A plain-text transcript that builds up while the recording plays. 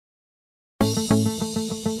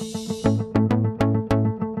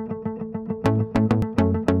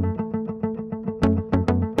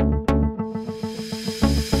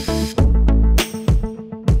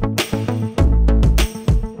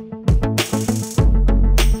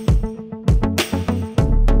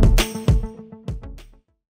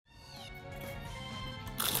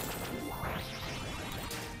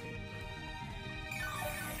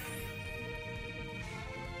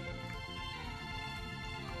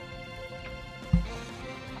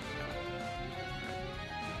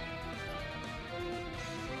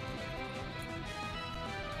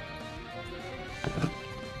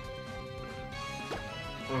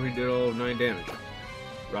Oh, he did all of 9 damage.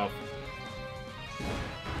 Rough.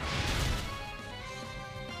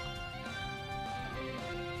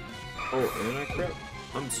 Oh, and I crit?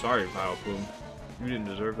 I'm sorry, Vileplume. You didn't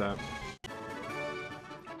deserve that.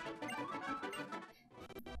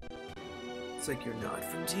 It's like you're not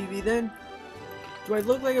from TV then? Do I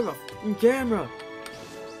look like I'm a f***ing camera?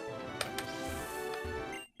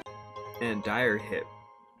 And Dire Hit.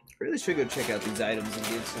 Really should go check out these items and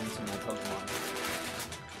give some to my Pokemon.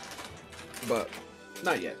 But,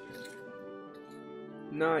 not yet.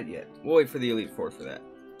 Not yet. We'll wait for the Elite Four for that.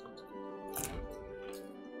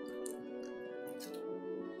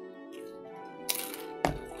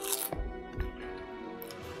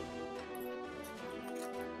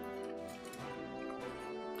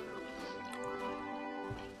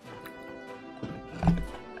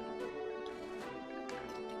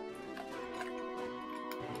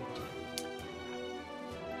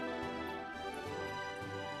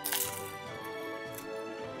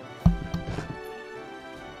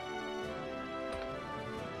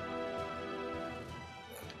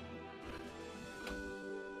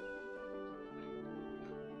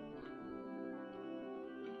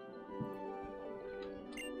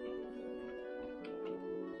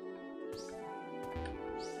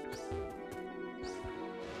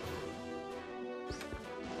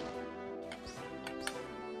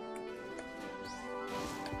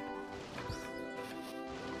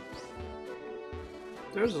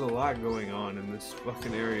 There's a lot going on in this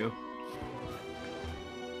fucking area.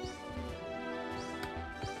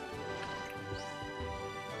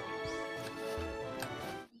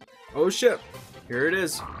 Oh shit! Here it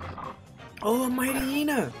is. Oh, a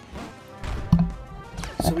Mightyena!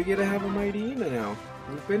 So we get to have a Mightyena now.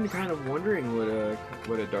 We've been kind of wondering what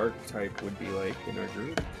a dark type would be like in our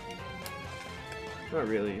group. Not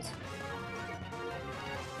really.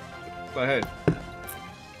 Go ahead.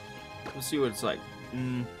 Let's see what it's like.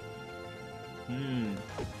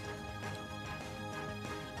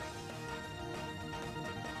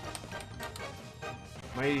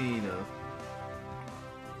 Mightyena.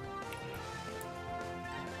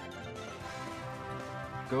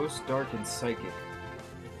 Ghost, Dark, and Psychic.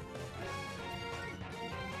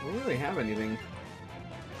 We don't really have anything.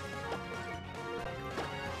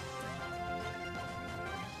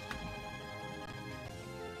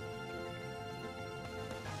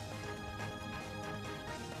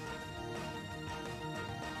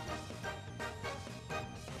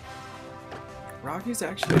 Rocky's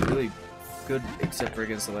actually really good, except for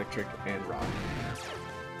against Electric and Rock.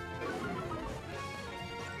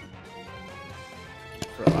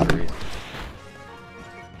 For a lot of reasons.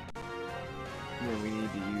 Yeah, we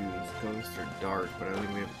need to use Ghost or Dark, but I don't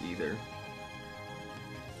think we have either.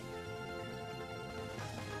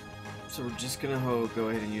 So we're just gonna go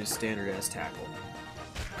ahead and use Standard as Tackle.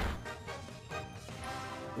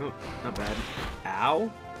 Oh, not bad.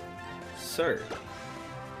 Ow? Sir.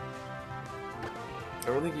 I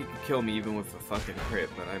don't think you could kill me even with a fucking crit,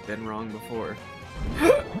 but I've been wrong before.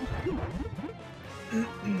 I'm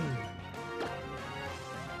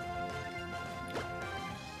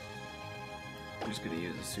just gonna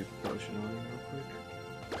use a super potion on him real quick.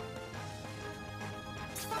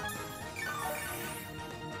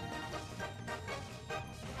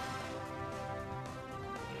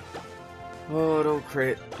 Oh, don't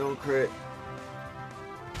crit. Don't crit.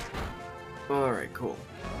 Alright, cool.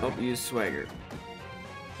 Oh, use Swagger.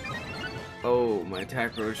 Oh, my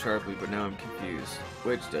attack rose sharply, but now I'm confused.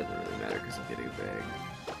 Which doesn't really matter because I'm getting a bag.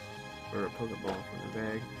 Or a Pokeball from the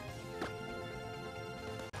bag.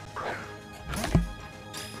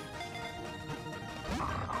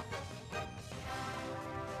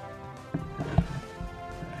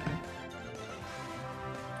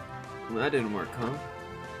 Well, that didn't work, huh?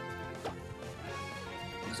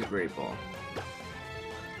 Use a Great Ball.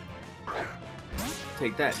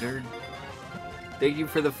 Take that, nerd. Thank you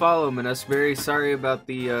for the follow, Manus. Very sorry about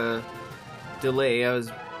the delay. I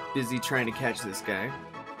was busy trying to catch this guy.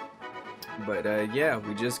 But yeah,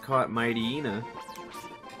 we just caught Mightyena.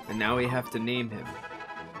 And now we have to name him.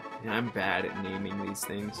 And I'm bad at naming these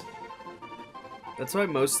things. That's why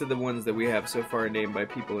most of the ones that we have so far are named by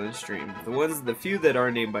people in stream. The few that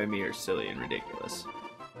are named by me are silly and ridiculous.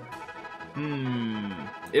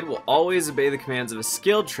 It will always obey the commands of a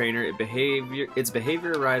skilled trainer. Its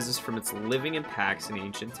behavior arises from its living in packs in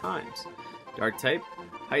ancient times. Dark type,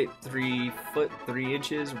 height 3 foot 3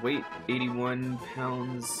 inches, weight 81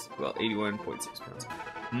 pounds, well, 81.6 pounds.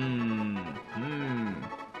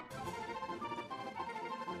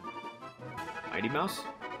 Mighty Mouse?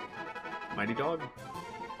 Mighty Dog?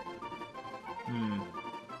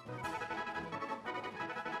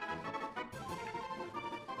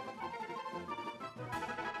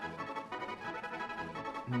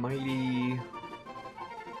 Mighty.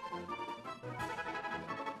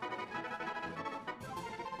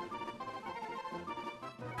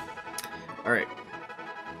 Alright.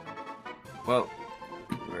 Well,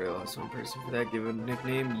 we already lost one person for that. Give him a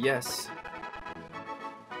nickname. Yes.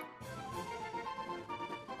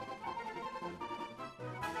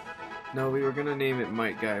 No, we were gonna name it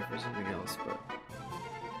Might Guy for something else, but...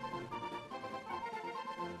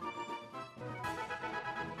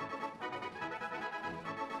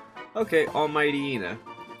 Okay, Almighty Ina.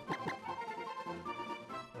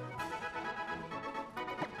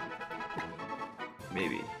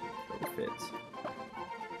 Maybe. It fits.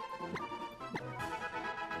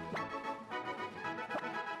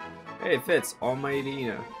 Hey, it fits. Almighty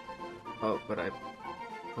Ina. Oh, but I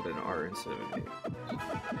put an R instead of an A.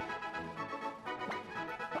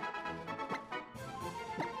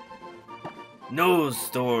 No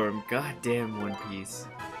Storm! Goddamn One Piece.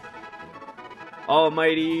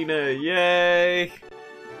 Almighty Ina! Yay!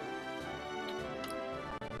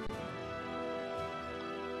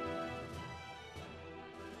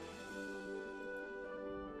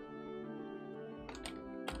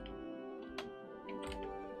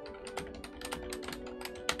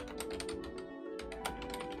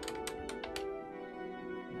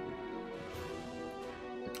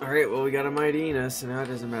 Alright, well we got a Mighty Ina, so now it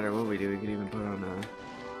doesn't matter what we do, we can even put on a...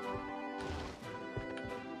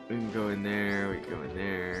 We can go in there, we can go in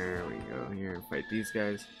there, we can go here and fight these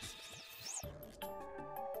guys.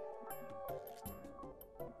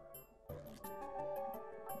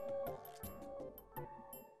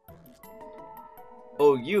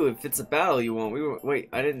 Oh, you, if it's a battle you want, wait,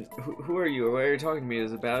 I didn't, who are you, or why are you talking to me?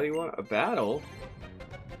 Is a battle you want? A battle?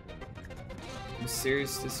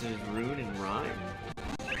 Mysterious Sisters Rune and Rhyme?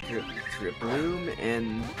 Trip Room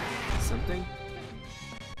and something?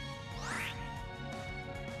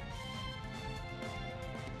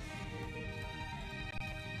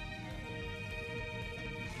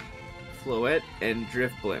 Floette and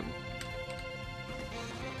Driftblim.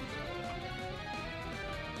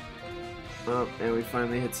 Oh, and we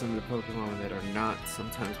finally hit some of the Pokemon that are not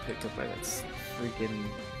sometimes picked up by that freaking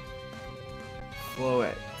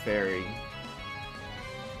Floette fairy.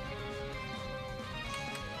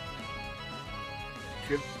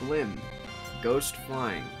 Driftblim. Ghost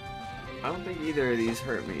Flying. I don't think either of these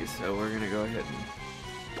hurt me, so we're gonna go ahead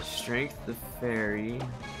and Strength the fairy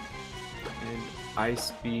and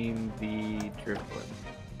Ice Beam the Driftblim.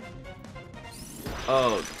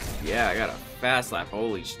 Oh, yeah, I got a fast lap.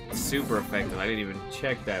 Holy super effective. I didn't even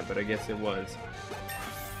check that, but I guess it was.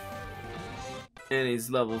 And he's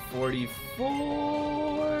level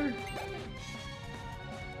 44.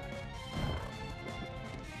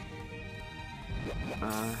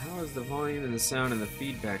 How is the volume and the sound and the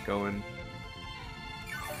feedback going?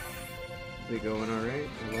 Is it going alright?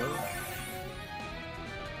 Hello?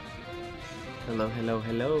 Hello, hello,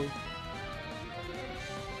 hello.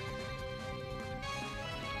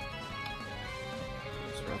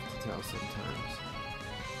 It's rough to tell sometimes.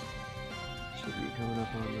 Should be coming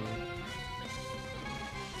up on the...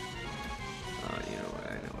 you know what?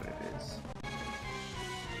 I know what it is.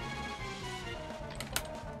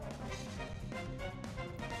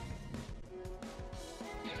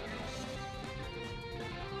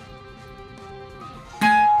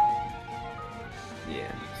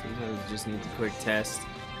 Yeah, sometimes it just needs a quick test.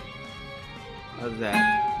 How's that?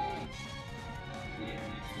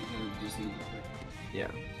 Yeah,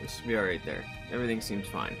 this should be alright there. Everything seems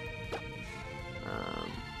fine.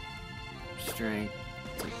 Strength.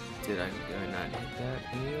 Did I not hit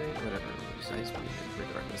that anyway? Whatever, we'll just Ice Beam it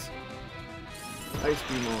regardless. Ice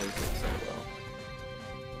Beam always works out well.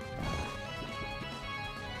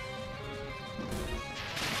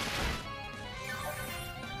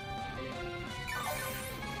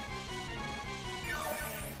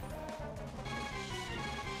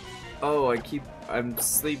 Oh, I'm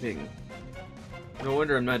sleeping. No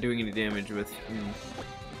wonder I'm not doing any damage with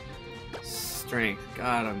strength.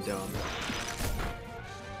 God, I'm dumb.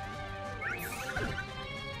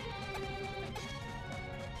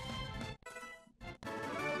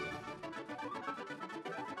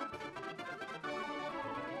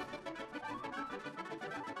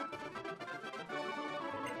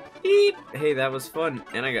 Beep! Hey, that was fun.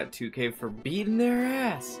 And I got 2K for beating their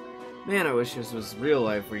ass. Man, I wish this was real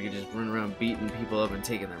life where you could just run around beating people up and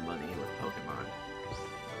taking their money with Pokemon.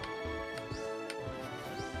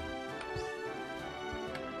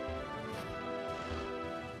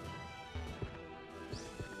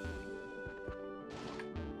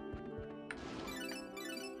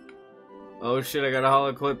 Oh shit, I got a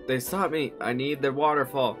holo clip. They stopped me. I need the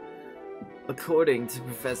waterfall. According to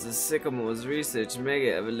Professor Sycamore's research,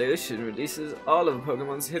 Mega Evolution releases all of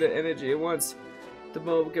Pokemon's hidden energy at once. The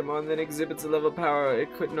Pokemon then exhibits a level of power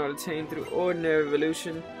it could not attain through ordinary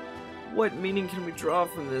evolution. What meaning can we draw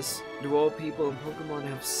from this? Do all people and Pokemon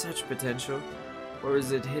have such potential? Or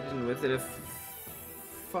is it hidden within a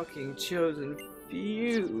fucking chosen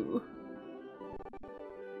few?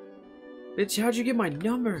 Bitch, how'd you get my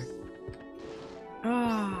number?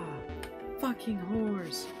 Ah, fucking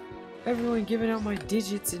whores. Everyone giving out my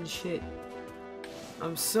digits and shit.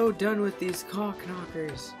 I'm so done with these cock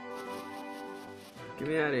knockers. Get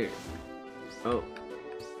me out of here. Oh.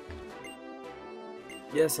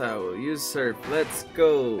 Yes, I will use Surf. Let's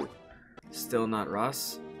go. Still not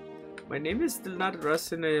Ross. My name is still not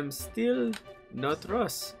Russ and I am still not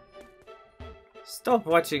Russ. Stop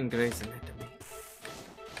watching Grey's Anatomy.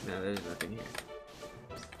 No, there's nothing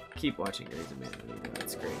here. Keep watching Grey's Anatomy.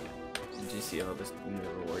 That's great. Did you see all the new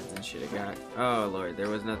rewards and shit I got? Oh lord, there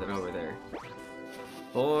was nothing over there.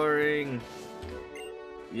 Boring.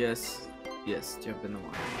 Yes. Yes, jump in the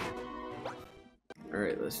water.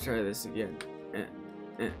 Alright, let's try this again.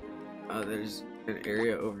 Oh, there's an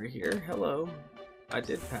area over here. Hello. I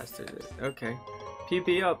did pass through this. Okay.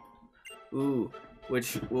 PP up. Ooh,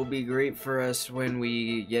 which will be great for us when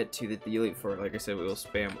we get to the Elite Four. Like I said, we will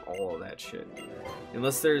spam all that shit.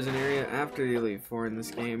 Unless there's an area after the Elite Four in this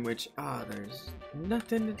game, which, there's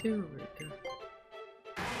nothing to do.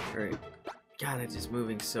 Alright. God, it's just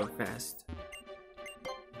moving so fast.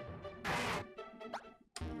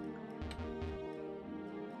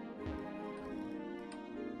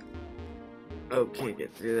 Okay,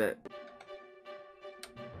 get through that.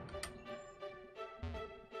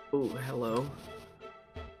 Oh, hello.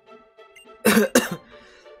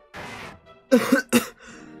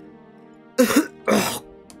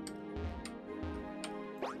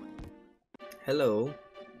 Hello.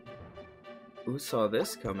 Who saw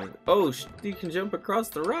this coming? Oh, you can jump across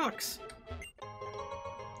the rocks.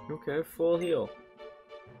 Okay, full heal.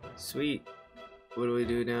 Sweet. What do we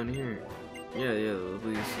do down here? Yeah, the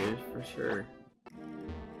police here for sure.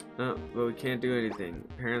 Oh, but we can't do anything.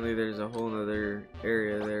 Apparently there's a whole other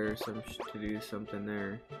area there, to do something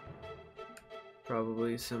there.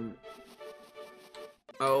 Probably some...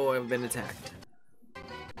 Oh, I've been attacked.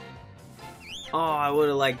 Oh, I would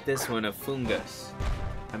have liked this one, a fungus.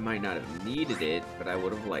 I might not have needed it, but I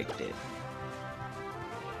would have liked it.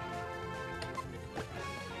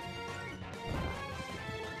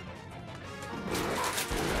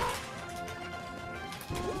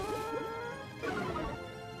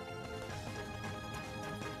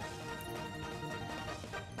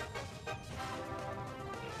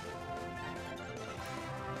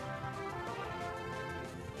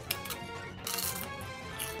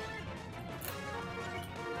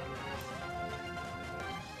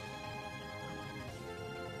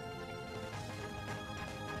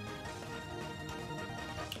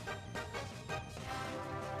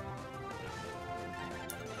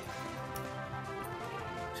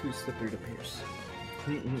 Too slippery to pierce.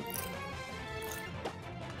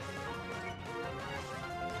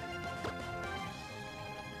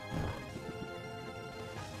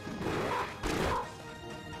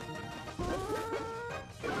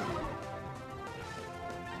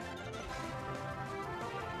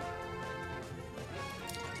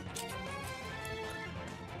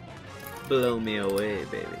 Blow me away,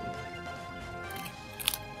 baby.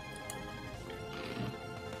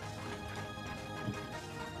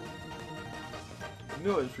 I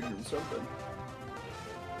knew I was figuring something.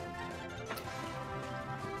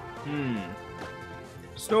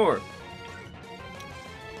 Snore.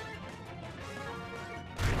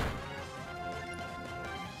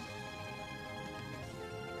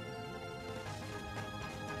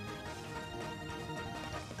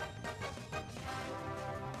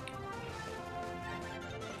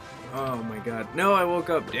 Oh my god. No, I woke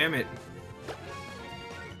up. Damn it.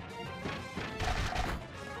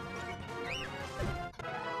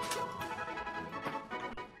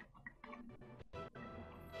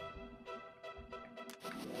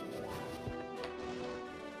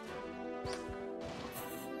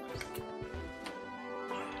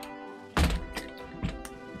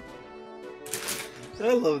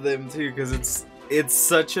 I love them too, because it's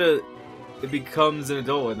such a... It becomes an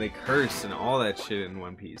adult and they curse and all that shit in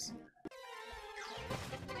One Piece.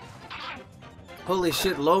 Holy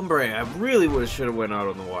shit, Lombre, I really should have went out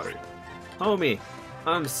on the water. Homie,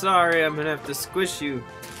 I'm sorry, I'm gonna have to squish you.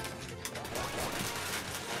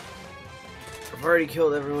 I've already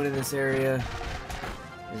killed everyone in this area.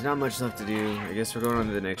 There's not much left to do. I guess we're going on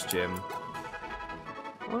to the next gym.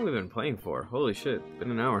 How long have we been playing for? Holy shit,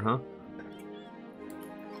 been an hour, huh?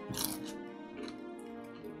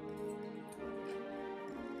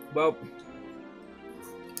 Well,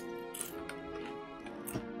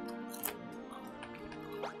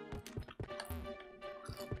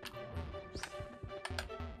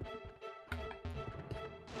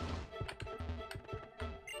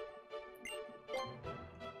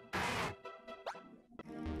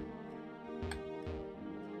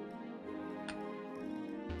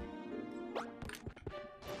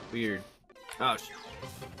 weird. Oh,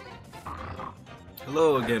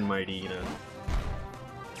 hello again, mighty Ina.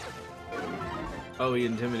 Oh, he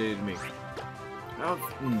intimidated me. How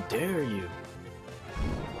dare you?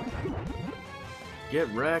 Get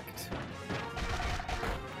wrecked.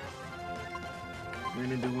 We're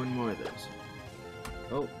gonna do one more of those.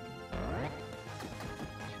 Oh.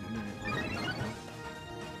 2 minutes.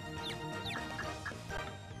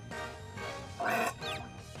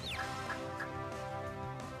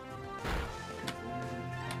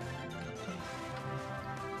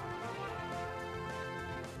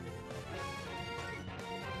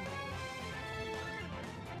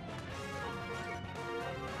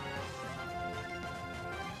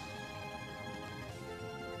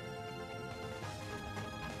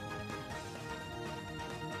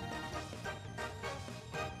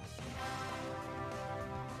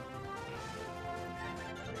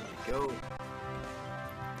 Go.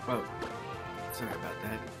 Oh, sorry about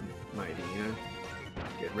that, mighty.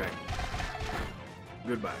 Get wrecked.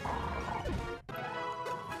 Goodbye.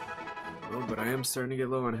 Oh, but I am starting to get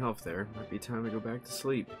low on health there. Might be time to go back to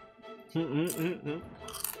sleep. For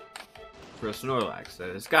a Snorlax, that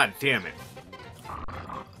is. God damn it.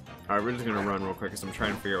 Alright, we're just gonna run real quick because I'm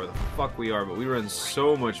trying to figure out where the fuck we are, but we run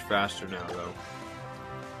so much faster now, though.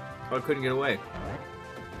 Oh, I couldn't get away.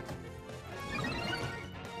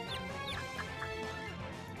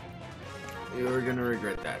 You're gonna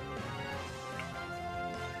regret that.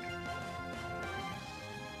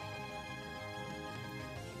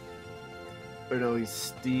 Oh no, he's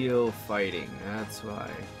still fighting. That's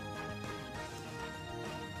why.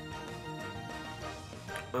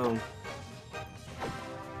 Oh.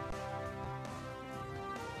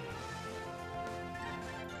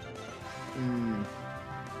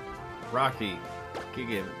 Rocky. Kick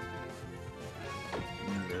him.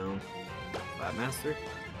 No. Flatmaster?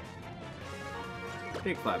 I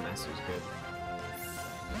think Flatmaster's good.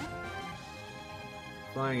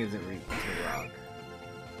 Flying isn't weak to rock.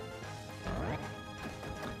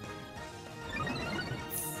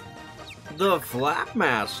 The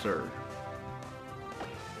Flatmaster!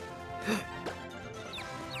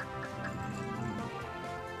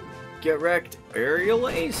 Get wrecked, Aerial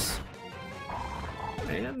Ace!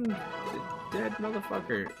 And dead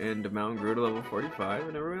motherfucker. And Mountain grew to level 45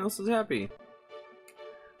 and everyone else is happy.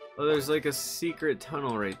 Oh, there's like a secret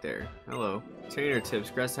tunnel right there. Hello. Trainer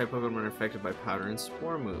tips. Grass type Pokemon are affected by powder and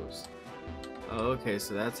spore moves. Oh, okay,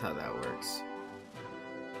 so that's how that works.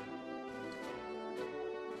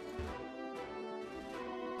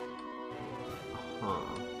 Huh.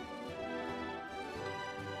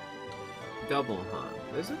 Double, huh?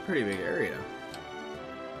 This is a pretty big area.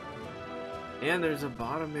 And there's a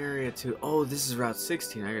bottom area too. Oh, this is Route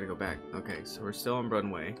 16. I gotta go back. Okay, so we're still on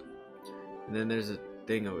Brunway. And then there's a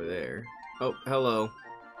thing over there. Oh, hello.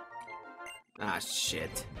 Ah,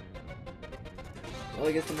 shit. Well,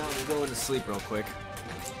 I guess I'm out and going to sleep real quick.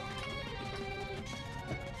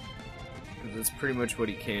 That's pretty much what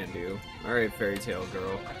he can do. Alright, Fairy Tail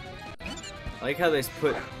Girl. I like how they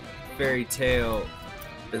put Fairy Tail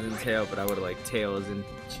as in tail, but I would have liked tail as in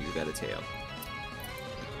she got a tail.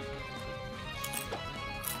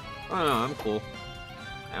 Oh no, I'm cool.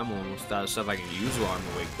 I'm almost out of stuff I can use while I'm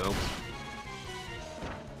awake though.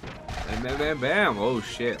 Bam, bam, bam, bam! Oh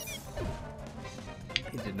shit.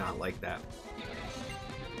 He did not like that.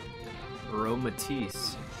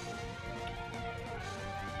 Aromatisse.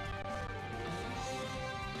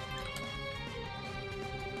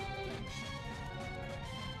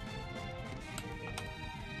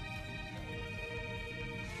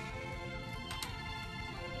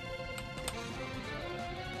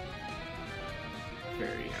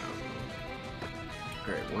 Very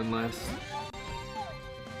Alright, one last.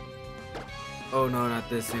 Oh no, not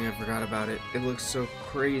this thing, I forgot about it. It looks so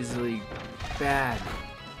crazily bad.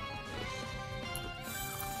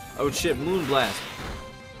 Oh shit, Moonblast!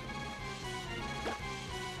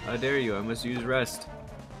 How dare you, I must use rest.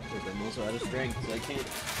 Because I'm also out of strength, so I can't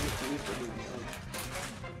use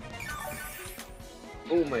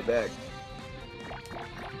the Oh, my back.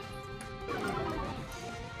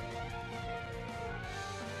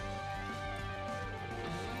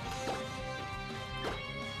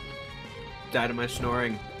 Died of my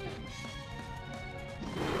snoring.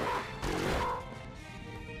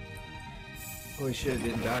 Holy shit, it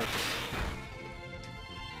didn't die.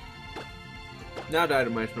 Now died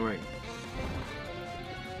of my snoring.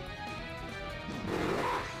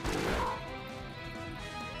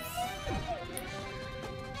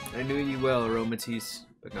 I knew you well, Aromatisse,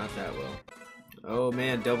 but not that well. Oh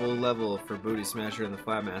man, double level for Booty Smasher and the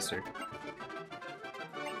Flatmaster.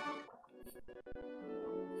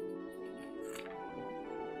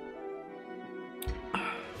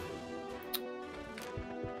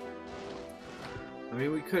 I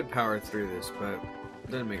mean, we could power through this, but it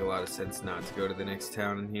doesn't make a lot of sense not to go to the next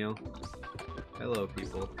town and heal. Hello,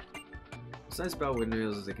 people. What's nice about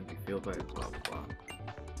windmills is they can be fueled by blah blah blah.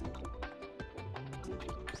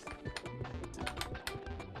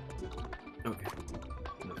 Okay,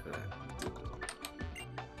 enough of that.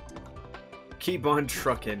 Keep on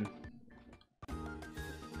trucking.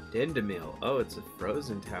 Dendemille. Oh, it's a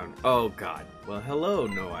frozen town. Oh god. Well, hello,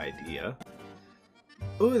 no idea.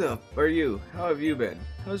 Who the f are you? How have you been?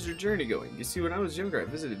 How's your journey going? You see, when I was younger, I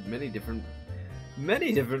visited many different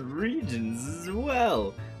regions as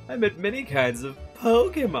well. I met many kinds of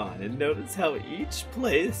Pokémon and noticed how each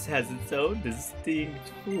place has its own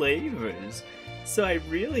distinct flavors. So I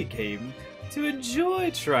really came to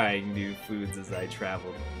enjoy trying new foods as I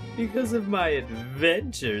traveled. Because of my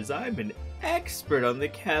adventures, I'm an expert on the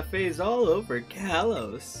cafes all over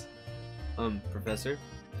Kalos. Professor?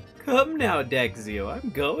 Come now, Dexio,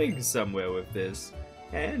 I'm going somewhere with this.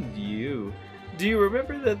 And you. Do you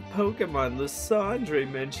remember that Pokemon Lysandre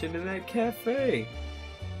mentioned in that cafe?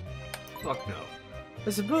 Fuck no.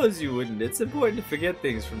 I suppose you wouldn't. It's important to forget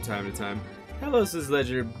things from time to time. Kalos'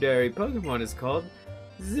 legendary Pokemon is called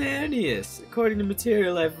Xerneas. According to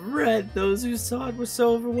material I've read, those who saw it were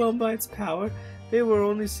so overwhelmed by its power, they were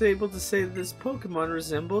only able to say that this Pokemon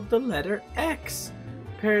resembled the letter X.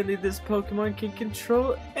 Apparently this Pokemon can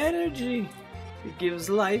control energy. It gives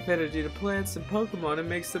life energy to plants and Pokemon and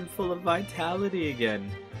makes them full of vitality again.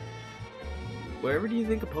 Wherever do you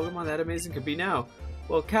think a Pokemon that amazing could be now?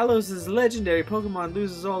 Well, Kalos' legendary Pokemon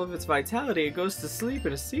loses all of its vitality, it goes to sleep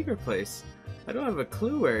in a secret place. I don't have a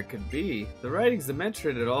clue where it could be. The writings that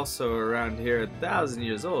mention it also around here are 1,000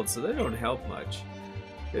 years old, so they don't help much.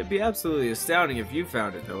 It'd be absolutely astounding if you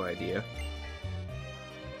found it, no idea.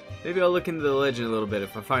 Maybe I'll look into the legend a little bit.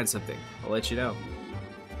 If I find something, I'll let you know.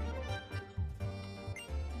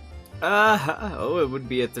 Oh, it would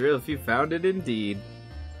be a thrill if you found it indeed.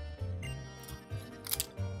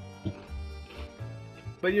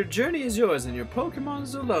 But your journey is yours and your Pokemon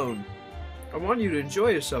is alone. I want you to enjoy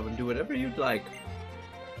yourself and do whatever you'd like.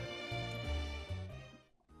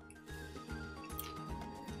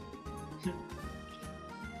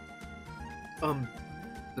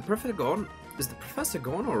 The Professor gone? Is the Professor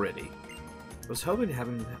gone already? I was hoping to have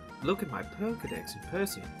him look at my Pokedex in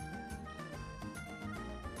person.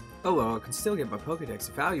 Oh well, I can still get my Pokedex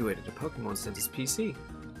evaluated at Pokemon Center's PC.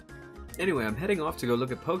 Anyway, I'm heading off to go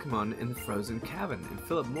look at Pokemon in the Frozen Cavern and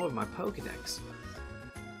fill up more of my Pokedex.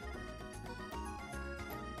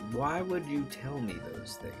 Why would you tell me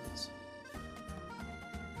those things?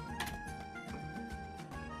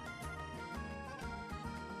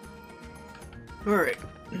 Alright,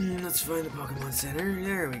 let's find the Pokemon Center.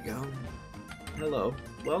 There we go. Hello,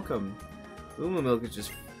 welcome. Uma Milk is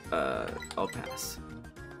just, I'll pass.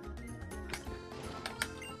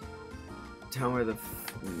 Town where the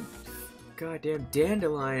goddamn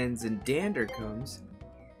dandelions and dander comes.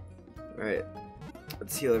 Alright,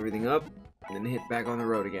 let's heal everything up and then hit back on the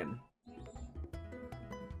road again.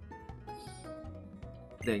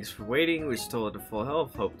 Thanks for waiting. We're still at full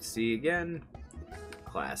health. Hope to see you again.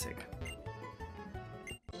 Classic.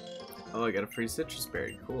 Oh, I got a free citrus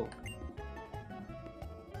berry. Cool.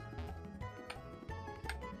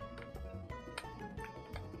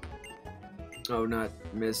 Oh, not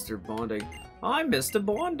Mr. Bonding. I'm Mr.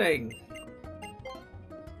 Bonding!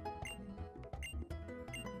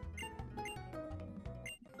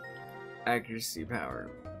 Accuracy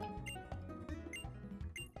power.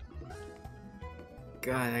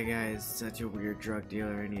 God, that guy is such a weird drug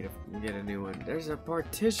dealer. I need to get a new one. There's a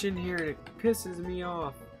partition here and it pisses me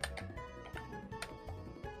off.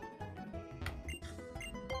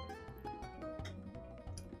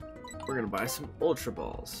 We're gonna buy some Ultra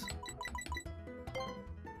Balls.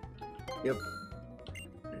 Yep.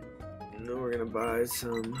 And then we're gonna buy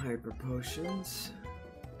some Hyper Potions.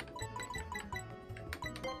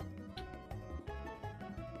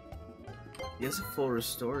 Yes, a full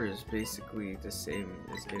restore is basically the same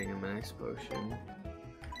as getting a max potion.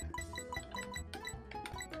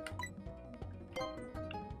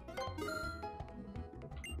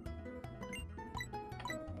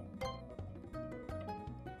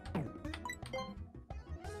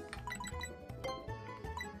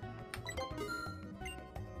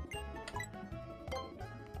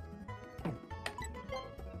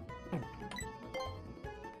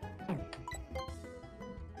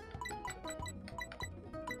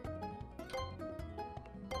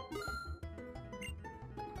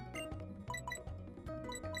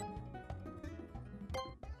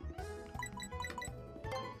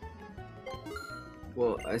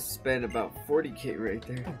 Well, I spent about 40k right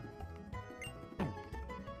there.